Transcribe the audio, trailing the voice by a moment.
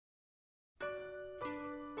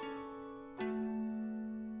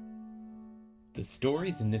The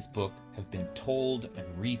stories in this book have been told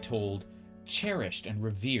and retold, cherished and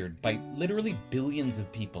revered by literally billions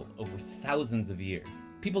of people over thousands of years.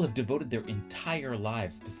 People have devoted their entire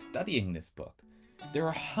lives to studying this book. There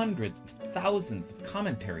are hundreds of thousands of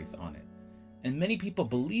commentaries on it, and many people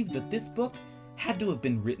believe that this book had to have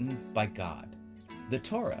been written by God. The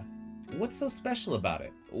Torah. What's so special about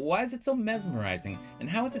it? Why is it so mesmerizing, and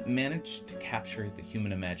how has it managed to capture the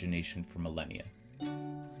human imagination for millennia?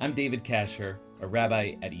 I'm David Kasher, a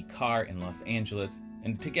rabbi at Ikar in Los Angeles,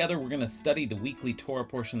 and together we're going to study the weekly Torah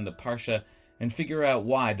portion of the Parsha and figure out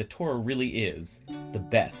why the Torah really is the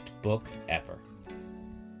best book ever.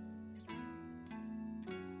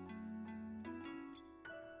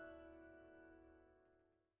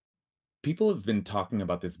 People have been talking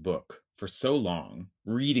about this book for so long,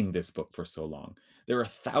 reading this book for so long. There are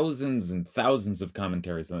thousands and thousands of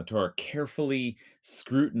commentaries on the Torah, carefully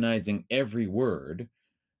scrutinizing every word.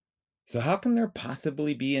 So, how can there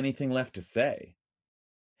possibly be anything left to say?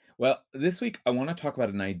 Well, this week I want to talk about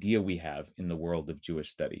an idea we have in the world of Jewish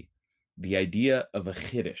study, the idea of a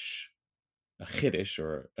chiddush. A chiddush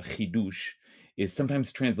or a chidush is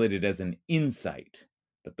sometimes translated as an insight,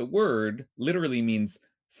 but the word literally means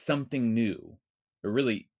something new, or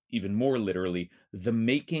really, even more literally, the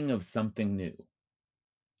making of something new.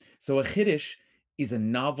 So a chiddush is a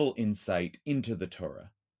novel insight into the Torah,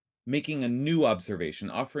 making a new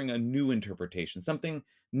observation, offering a new interpretation, something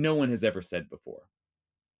no one has ever said before.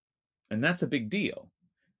 And that's a big deal.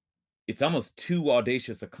 It's almost too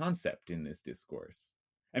audacious a concept in this discourse.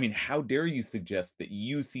 I mean, how dare you suggest that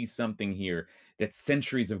you see something here that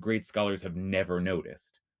centuries of great scholars have never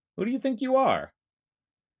noticed? Who do you think you are?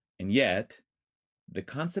 And yet, the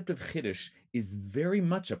concept of Chiddush is very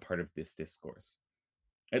much a part of this discourse.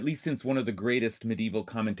 At least since one of the greatest medieval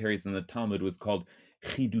commentaries on the Talmud was called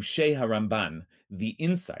Chidushei HaRamban, the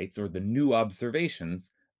insights or the new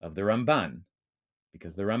observations of the Ramban.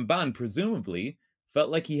 Because the Ramban presumably felt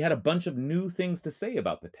like he had a bunch of new things to say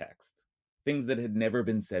about the text, things that had never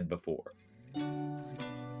been said before.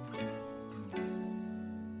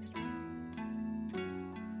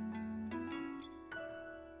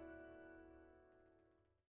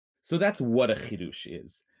 So that's what a chidush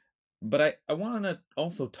is. But I want to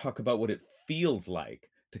also talk about what it feels like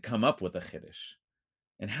to come up with a chiddush,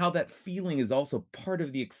 and how that feeling is also part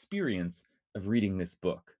of the experience of reading this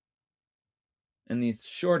book. And the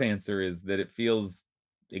short answer is that it feels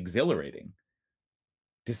exhilarating.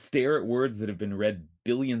 To stare at words that have been read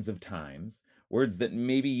billions of times, words that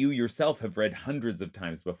maybe you yourself have read hundreds of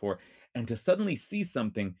times before, and to suddenly see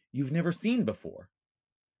something you've never seen before.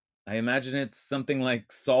 I imagine it's something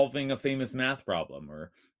like solving a famous math problem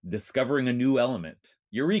or discovering a new element.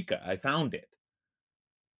 Eureka, I found it.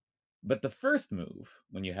 But the first move,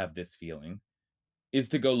 when you have this feeling, is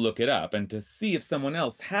to go look it up and to see if someone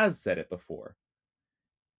else has said it before.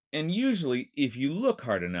 And usually, if you look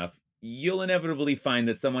hard enough, you'll inevitably find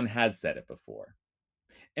that someone has said it before.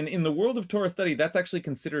 And in the world of Torah study, that's actually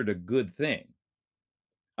considered a good thing.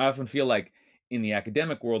 I often feel like in the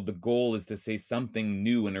academic world, the goal is to say something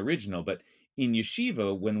new and original. But in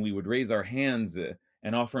yeshiva, when we would raise our hands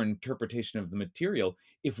and offer an interpretation of the material,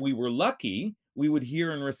 if we were lucky, we would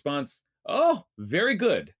hear in response, "Oh, very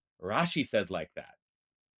good. Rashi says like that."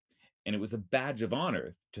 And it was a badge of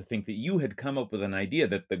honor to think that you had come up with an idea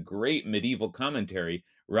that the great medieval commentary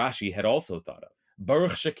Rashi had also thought of.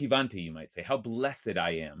 Baruch shekivanti, you might say. How blessed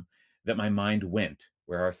I am that my mind went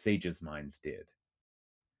where our sages' minds did.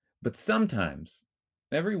 But sometimes,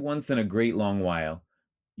 every once in a great long while,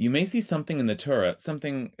 you may see something in the Torah,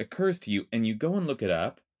 something occurs to you, and you go and look it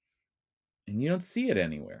up, and you don't see it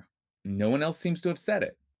anywhere. No one else seems to have said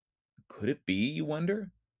it. Could it be, you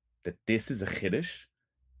wonder, that this is a chiddush?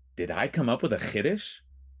 Did I come up with a chiddush?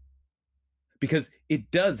 Because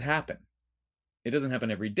it does happen. It doesn't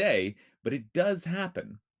happen every day, but it does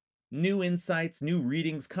happen. New insights, new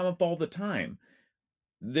readings come up all the time.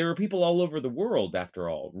 There are people all over the world, after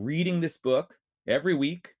all, reading this book every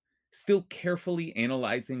week, still carefully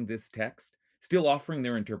analyzing this text, still offering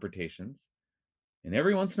their interpretations. And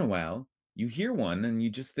every once in a while, you hear one and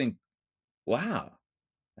you just think, wow,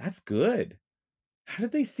 that's good. How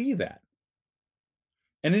did they see that?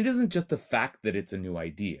 And it isn't just the fact that it's a new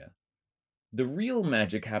idea. The real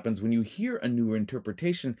magic happens when you hear a new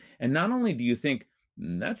interpretation, and not only do you think,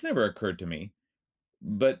 That's never occurred to me,"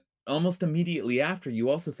 but almost immediately after, you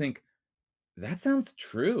also think, "That sounds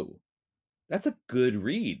true. That's a good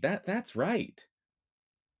read. That's right."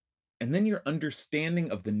 And then your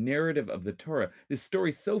understanding of the narrative of the Torah, this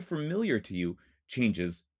story so familiar to you,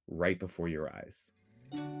 changes right before your eyes.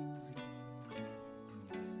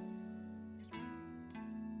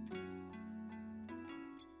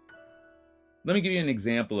 Let me give you an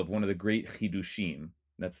example of one of the great chidushim.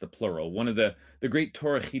 That's the plural. One of the great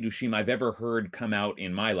Torah chidushim I've ever heard come out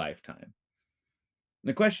in my lifetime.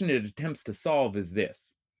 The question it attempts to solve is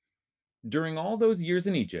this: during all those years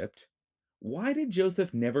in Egypt, why did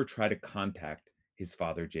Joseph never try to contact his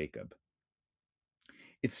father Jacob?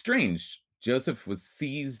 It's strange. Joseph was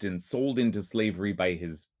seized and sold into slavery by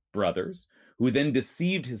his brothers, who then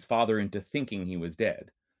deceived his father into thinking he was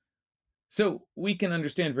dead. So we can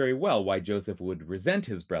understand very well why Joseph would resent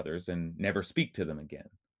his brothers and never speak to them again.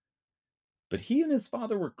 But he and his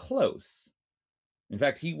father were close. In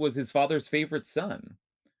fact, he was his father's favorite son.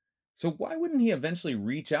 So why wouldn't he eventually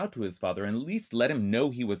reach out to his father and at least let him know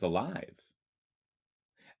he was alive?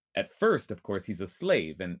 At first, of course, he's a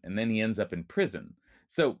slave, and then he ends up in prison.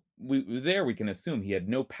 So we can assume he had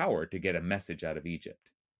no power to get a message out of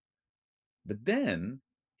Egypt. But then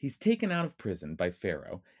he's taken out of prison by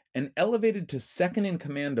Pharaoh and elevated to second in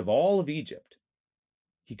command of all of Egypt.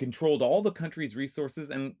 He controlled all the country's resources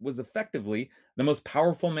and was effectively the most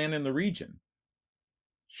powerful man in the region.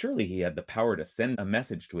 Surely he had the power to send a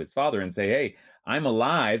message to his father and say, "Hey, I'm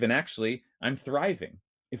alive and actually I'm thriving."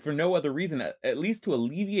 If for no other reason, at least to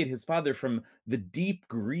alleviate his father from the deep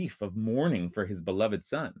grief of mourning for his beloved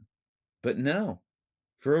son. But no,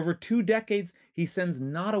 for over 2 decades, he sends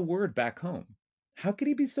not a word back home. How could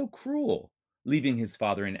he be so cruel, leaving his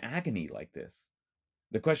father in agony like this?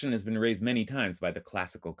 The question has been raised many times by the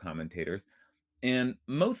classical commentators, and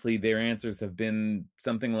mostly their answers have been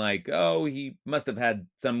something like, oh, he must have had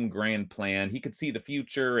some grand plan. He could see the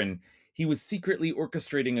future, and he was secretly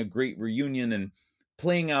orchestrating a great reunion and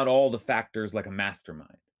playing out all the factors like a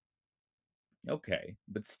mastermind. Okay,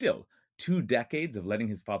 but still, 2 decades of letting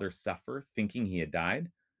his father suffer thinking he had died?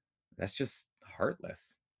 That's just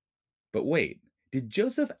heartless. But wait, did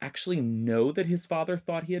Joseph actually know that his father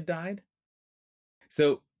thought he had died?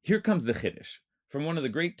 So here comes the Chiddush from one of the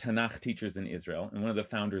great Tanakh teachers in Israel and one of the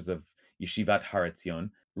founders of Yeshivat Har Etzion,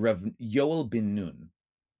 Rav Yoel bin Nun.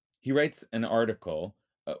 He writes an article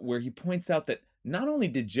where he points out that not only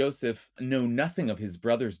did Joseph know nothing of his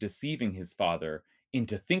brothers deceiving his father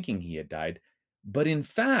into thinking he had died, but in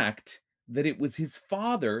fact, that it was his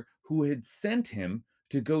father who had sent him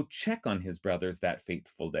to go check on his brothers that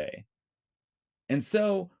fateful day. And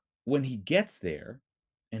so when he gets there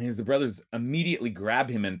and his brothers immediately grab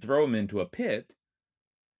him and throw him into a pit,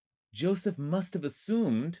 Joseph must have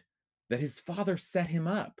assumed that his father set him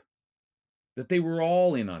up, that they were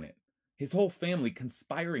all in on it, his whole family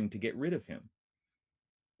conspiring to get rid of him.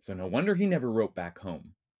 So no wonder he never wrote back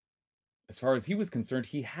home. As far as he was concerned,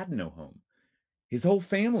 he had no home. His whole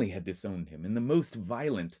family had disowned him in the most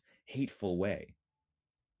violent, hateful way.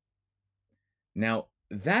 Now,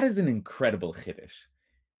 that is an incredible chiddush.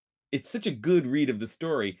 It's such a good read of the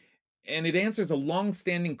story, and it answers a long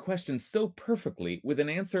standing question so perfectly with an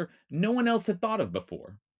answer no one else had thought of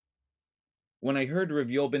before. When I heard Rav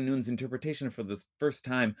Yol Ben Nun's interpretation for the first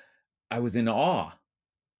time, I was in awe.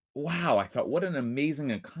 Wow, I thought, what an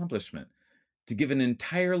amazing accomplishment to give an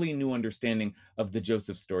entirely new understanding of the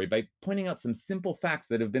Joseph story by pointing out some simple facts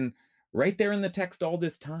that have been right there in the text all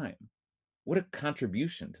this time. What a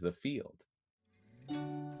contribution to the field.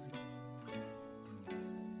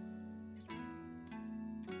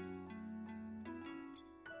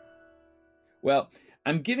 Well,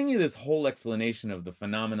 I'm giving you this whole explanation of the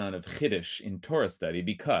phenomenon of Chiddush in Torah study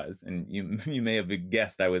because, and you, you may have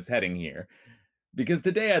guessed I was heading here, because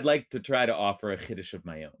today I'd like to try to offer a Chiddush of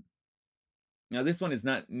my own. Now, this one is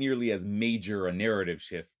not nearly as major a narrative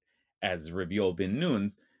shift as Reviol bin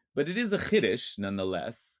Nun's, but it is a Chiddush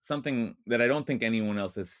nonetheless, something that I don't think anyone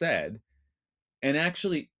else has said. And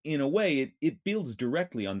actually, in a way, it builds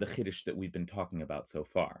directly on the Chiddush that we've been talking about so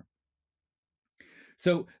far.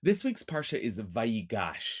 So this week's parsha is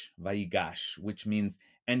Vayigash, which means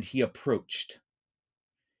and he approached.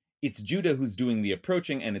 It's Judah who's doing the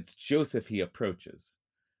approaching, and it's Joseph he approaches.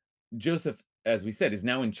 Joseph, as we said, is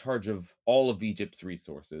now in charge of all of Egypt's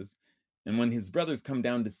resources. And when his brothers come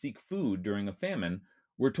down to seek food during a famine,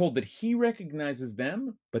 we're told that he recognizes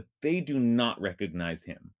them, but they do not recognize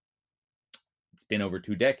him. It's been over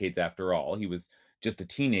 2 decades after all. He was just a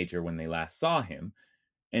teenager when they last saw him,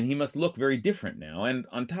 and he must look very different now. And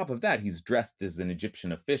on top of that, he's dressed as an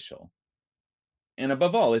Egyptian official. And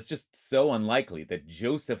above all, it's just so unlikely that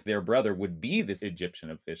Joseph, their brother, would be this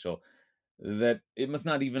Egyptian official that it must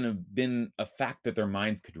not even have been a fact that their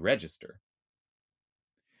minds could register.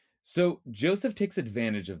 So Joseph takes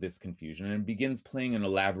advantage of this confusion and begins playing an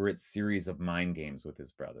elaborate series of mind games with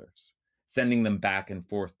his brothers, sending them back and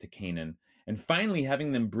forth to Canaan, and finally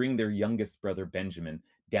having them bring their youngest brother Benjamin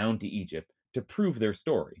down to Egypt to prove their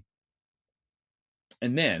story.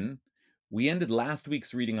 And then, We ended last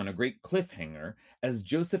week's reading on a great cliffhanger as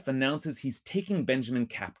Joseph announces he's taking Benjamin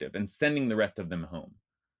captive and sending the rest of them home,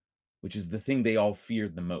 which is the thing they all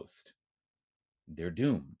feared the most. They're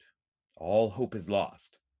doomed. All hope is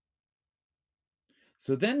lost.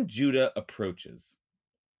 So then Judah approaches,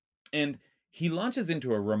 and he launches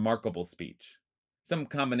into a remarkable speech, some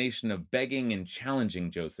combination of begging and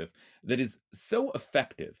challenging Joseph that is so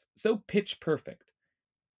effective, so pitch perfect,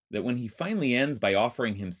 that when he finally ends by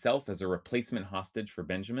offering himself as a replacement hostage for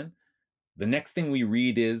Benjamin, the next thing we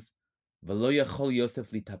read is V'lo yachol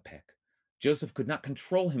Yosef litapek. Joseph could not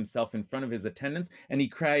control himself in front of his attendants, and he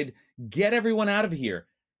cried, "Get everyone out of here!"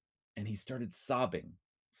 And he started sobbing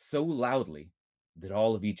so loudly that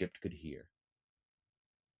all of Egypt could hear.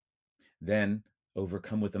 Then,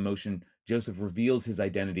 overcome with emotion, Joseph reveals his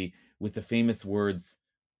identity with the famous words,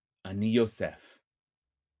 Ani Yosef,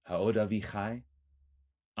 Ha'od Avichai,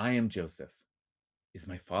 I am Joseph. Is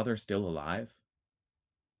my father still alive?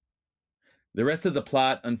 The rest of the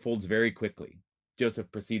plot unfolds very quickly.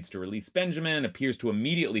 Joseph proceeds to release Benjamin, appears to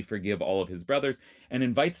immediately forgive all of his brothers, and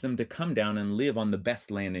invites them to come down and live on the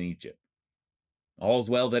best land in Egypt. All's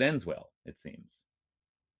well that ends well, it seems.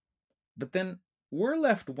 But then we're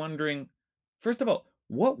left wondering, first of all,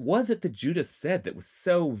 what was it that Judas said that was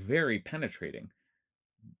so very penetrating?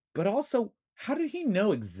 But also, how did he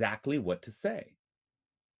know exactly what to say?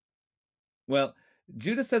 Well,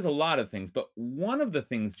 Judas says a lot of things, but one of the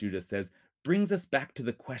things Judas says brings us back to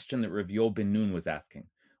the question that Raviol Ben Nun was asking.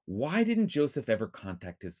 Why didn't Joseph ever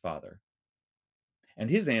contact his father? And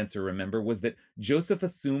his answer, remember, was that Joseph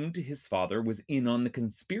assumed his father was in on the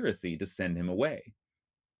conspiracy to send him away.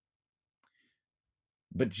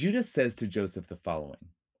 But Judas says to Joseph the following: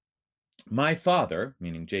 My father,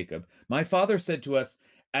 meaning Jacob, my father said to us,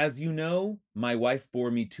 As you know, my wife bore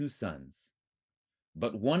me two sons,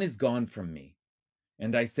 but one is gone from me.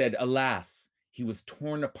 And I said, Alas, he was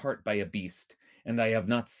torn apart by a beast, and I have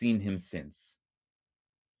not seen him since.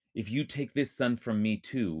 If you take this son from me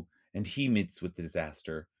too, and he meets with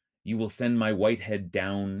disaster, you will send my white head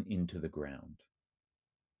down into the ground.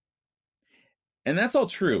 And that's all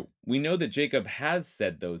true. We know that Jacob has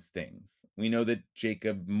said those things. We know that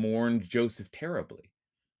Jacob mourned Joseph terribly,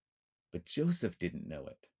 but Joseph didn't know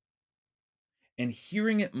it. And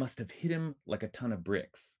hearing it must have hit him like a ton of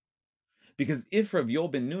bricks. Because if Rav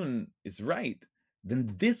Yol Ben Nun is right,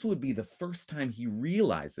 then this would be the first time he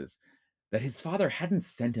realizes that his father hadn't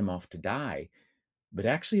sent him off to die, but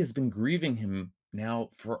actually has been grieving him now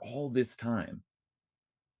for all this time.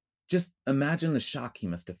 Just imagine the shock he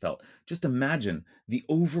must have felt. Just imagine the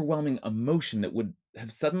overwhelming emotion that would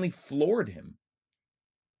have suddenly floored him.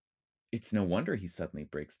 It's no wonder he suddenly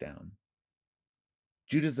breaks down.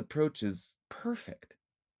 Judah's approach is perfect.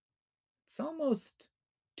 It's almost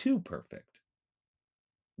too perfect.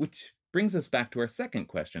 Which brings us back to our second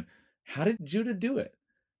question. How did Judah do it?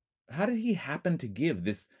 How did he happen to give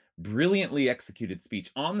this brilliantly executed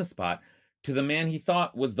speech on the spot to the man he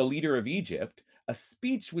thought was the leader of Egypt, a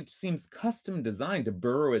speech which seems custom designed to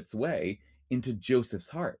burrow its way into Joseph's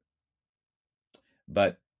heart?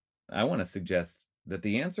 But I want to suggest that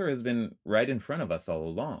the answer has been right in front of us all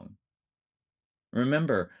along.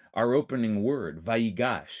 Remember our opening word,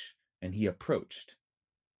 Vayigash, and he approached.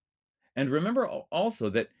 And remember also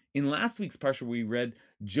that in last week's parsha we read,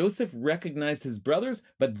 Joseph recognized his brothers,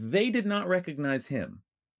 but they did not recognize him.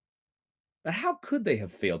 But how could they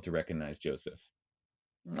have failed to recognize Joseph?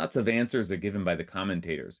 Lots of answers are given by the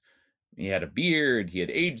commentators. He had a beard, he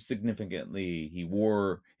had aged significantly, he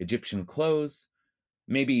wore Egyptian clothes.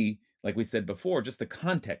 Maybe, like we said before, just the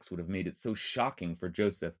context would have made it so shocking for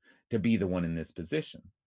Joseph to be the one in this position.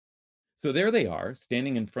 So there they are,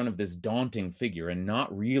 standing in front of this daunting figure and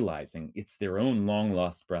not realizing it's their own long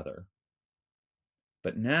lost brother.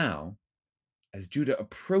 But now, as Judah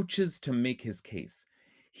approaches to make his case,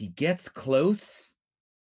 he gets close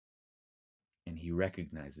and he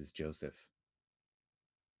recognizes Joseph.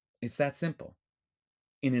 It's that simple.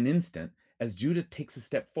 In an instant, as Judah takes a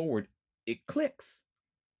step forward, it clicks.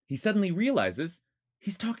 He suddenly realizes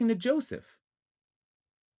he's talking to Joseph.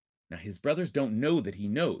 Now, his brothers don't know that he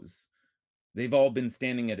knows. They've all been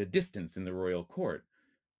standing at a distance in the royal court.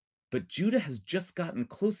 But Judah has just gotten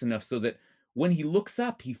close enough so that when he looks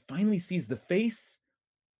up, he finally sees the face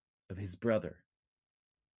of his brother.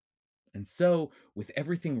 And so, with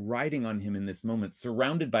everything riding on him in this moment,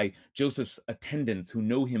 surrounded by Joseph's attendants who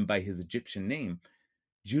know him by his Egyptian name,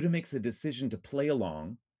 Judah makes a decision to play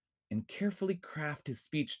along and carefully craft his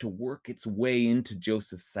speech to work its way into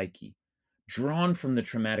Joseph's psyche, drawn from the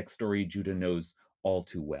traumatic story Judah knows all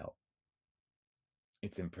too well.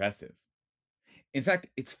 It's impressive. In fact,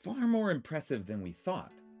 it's far more impressive than we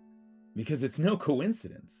thought. because it's no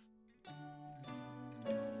coincidence.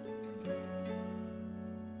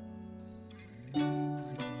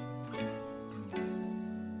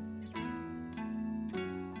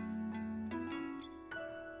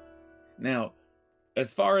 Now,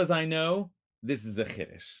 as far as I know, this is a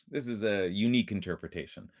chiddush. This is a unique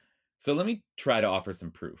interpretation. So let me try to offer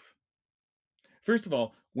some proof. First of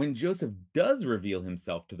all, when Joseph does reveal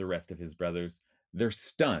himself to the rest of his brothers, they're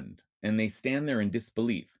stunned and they stand there in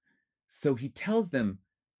disbelief. So he tells them,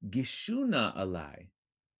 Gishuna alai,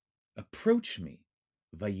 approach me,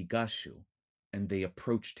 vayigashu, and they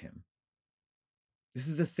approached him. This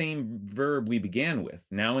is the same verb we began with,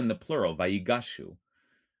 now in the plural, vayigashu.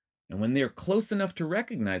 And when they are close enough to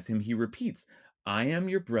recognize him, he repeats, I am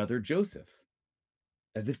your brother Joseph,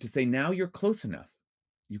 as if to say, now you're close enough.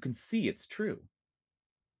 You can see it's true.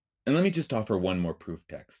 And let me just offer one more proof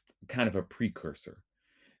text, kind of a precursor.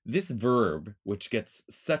 This verb, which gets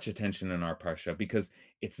such attention in our parsha because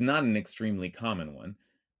it's not an extremely common one,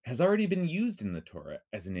 has already been used in the Torah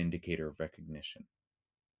as an indicator of recognition.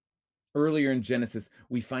 Earlier in Genesis,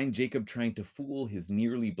 we find Jacob trying to fool his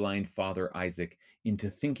nearly blind father Isaac into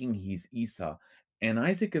thinking he's Esau, and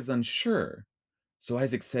Isaac is unsure. So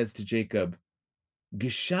Isaac says to Jacob,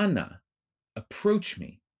 Gishana, approach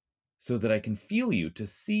me, so that I can feel you to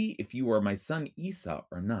see if you are my son Esau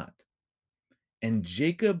or not. And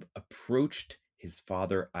Jacob approached his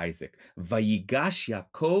father Isaac. Vayigash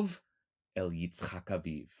Yaakov el Yitzchak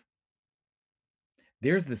Aviv.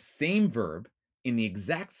 There's the same verb in the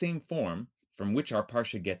exact same form from which our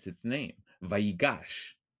parsha gets its name,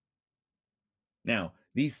 Vayigash. Now,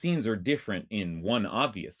 these scenes are different in one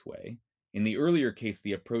obvious way. In the earlier case,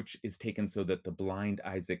 the approach is taken so that the blind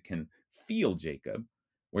Isaac can feel Jacob,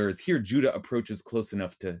 whereas here Judah approaches close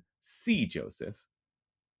enough to see Joseph.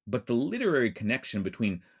 But the literary connection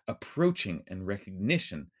between approaching and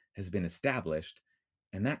recognition has been established,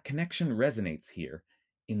 and that connection resonates here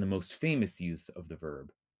in the most famous use of the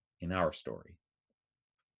verb in our story.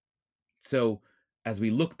 So, as we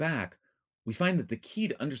look back, we find that the key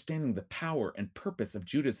to understanding the power and purpose of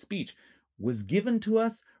Judah's speech was given to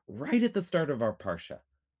us right at the start of our parsha,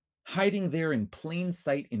 hiding there in plain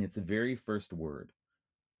sight in its very first word.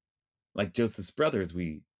 Like Joseph's brothers,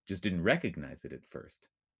 we just didn't recognize it at first.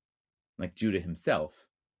 Like Judah himself,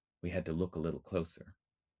 we had to look a little closer.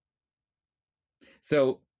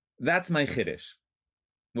 So that's my chiddush.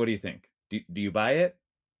 What do you think? Do you buy it?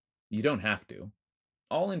 You don't have to.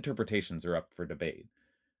 All interpretations are up for debate.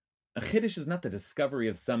 A chiddush is not the discovery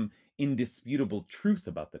of some indisputable truth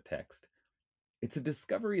about the text. It's a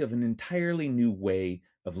discovery of an entirely new way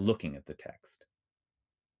of looking at the text.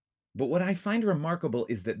 But what I find remarkable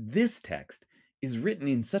is that this text is written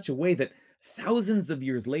in such a way that thousands of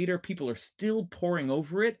years later, people are still poring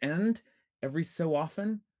over it and, every so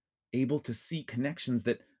often, able to see connections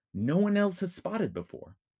that no one else has spotted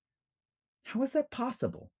before. How is that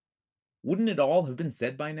possible? Wouldn't it all have been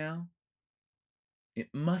said by now? It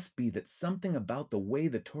must be that something about the way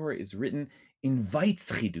the Torah is written invites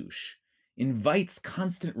chidush, invites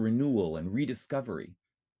constant renewal and rediscovery.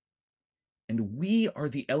 And we are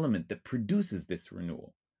the element that produces this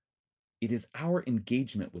renewal. It is our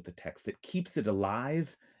engagement with the text that keeps it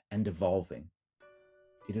alive and evolving.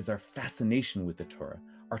 It is our fascination with the Torah,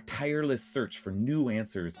 our tireless search for new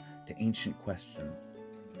answers to ancient questions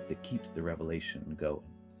that keeps the revelation going.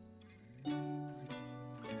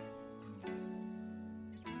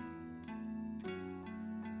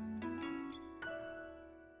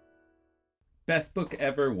 Best Book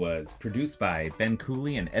Ever was produced by Ben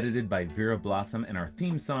Cooley and edited by Vera Blossom, and our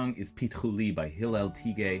theme song is Pitchuli by Hillel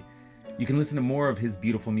Tigay. You can listen to more of his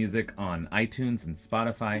beautiful music on iTunes and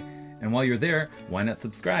Spotify, and while you're there, why not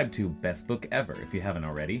subscribe to Best Book Ever if you haven't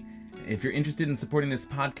already? If you're interested in supporting this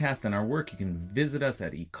podcast and our work, you can visit us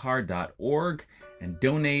at ikar.org and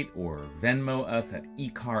donate or Venmo us at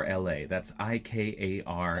IKARLA. That's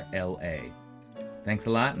IKARLA. Thanks a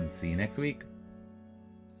lot and see you next week.